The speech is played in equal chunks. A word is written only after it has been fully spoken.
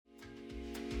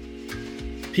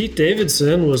Pete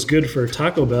Davidson was good for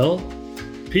Taco Bell.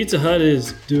 Pizza Hut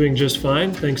is doing just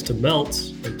fine thanks to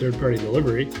Melts and third-party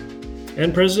delivery.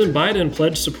 And President Biden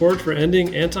pledged support for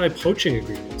ending anti-poaching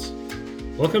agreements.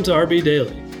 Welcome to RB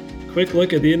Daily. Quick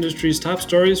look at the industry's top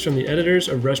stories from the editors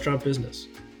of Restaurant Business.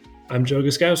 I'm Joe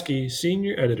Guskowski,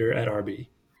 Senior Editor at RB.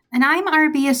 And I'm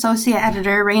RB Associate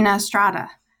Editor Reina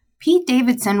Estrada. Pete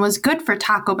Davidson was good for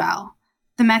Taco Bell.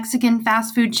 The Mexican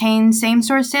fast food chain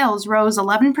same-store sales rose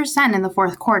 11% in the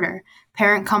fourth quarter,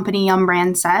 parent company Yum!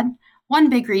 Brands said. One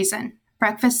big reason,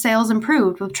 breakfast sales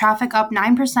improved with traffic up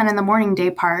 9% in the morning day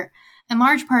part, in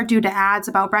large part due to ads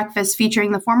about breakfast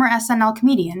featuring the former SNL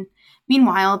comedian.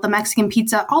 Meanwhile, the Mexican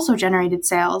pizza also generated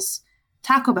sales.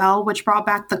 Taco Bell, which brought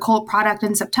back the cult product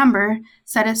in September,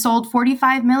 said it sold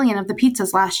 45 million of the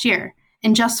pizzas last year,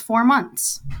 in just 4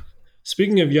 months.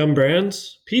 Speaking of Yum!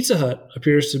 Brands, Pizza Hut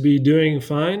appears to be doing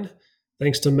fine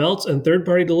thanks to Melts and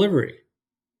third-party delivery.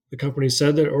 The company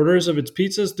said that orders of its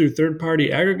pizzas through third-party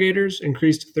aggregators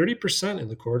increased 30% in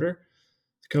the quarter.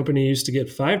 The company used to get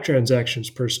 5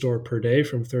 transactions per store per day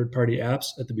from third-party apps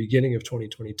at the beginning of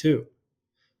 2022.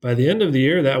 By the end of the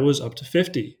year, that was up to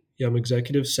 50, Yum!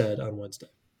 Executives said on Wednesday.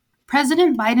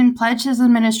 President Biden pledged his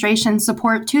administration's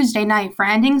support Tuesday night for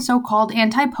ending so-called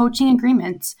anti-poaching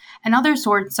agreements and other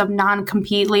sorts of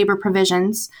non-compete labor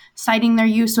provisions, citing their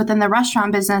use within the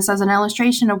restaurant business as an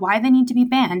illustration of why they need to be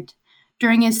banned.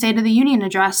 During his State of the Union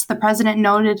address, the president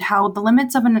noted how the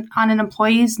limits on an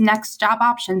employee's next job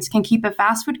options can keep a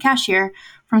fast food cashier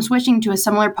from switching to a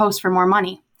similar post for more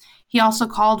money. He also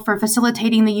called for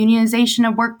facilitating the unionization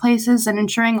of workplaces and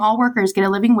ensuring all workers get a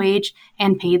living wage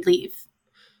and paid leave.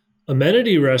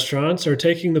 Amenity restaurants are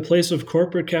taking the place of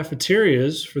corporate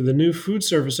cafeterias for the new food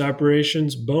service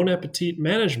operations Bon Appetit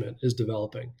Management is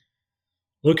developing.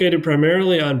 Located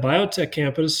primarily on biotech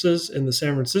campuses in the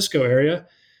San Francisco area,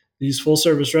 these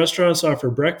full-service restaurants offer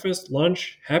breakfast,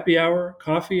 lunch, happy hour,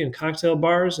 coffee, and cocktail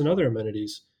bars and other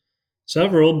amenities.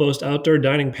 Several boast outdoor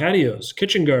dining patios,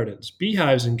 kitchen gardens,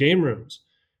 beehives, and game rooms,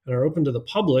 and are open to the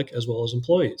public as well as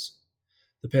employees.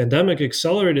 The pandemic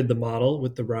accelerated the model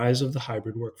with the rise of the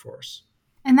hybrid workforce.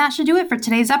 And that should do it for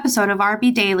today's episode of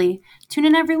RB Daily. Tune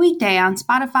in every weekday on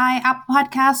Spotify, Apple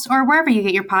Podcasts, or wherever you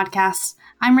get your podcasts.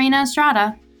 I'm Reina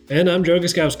Estrada. And I'm Joe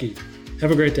Guskowski.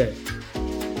 Have a great day.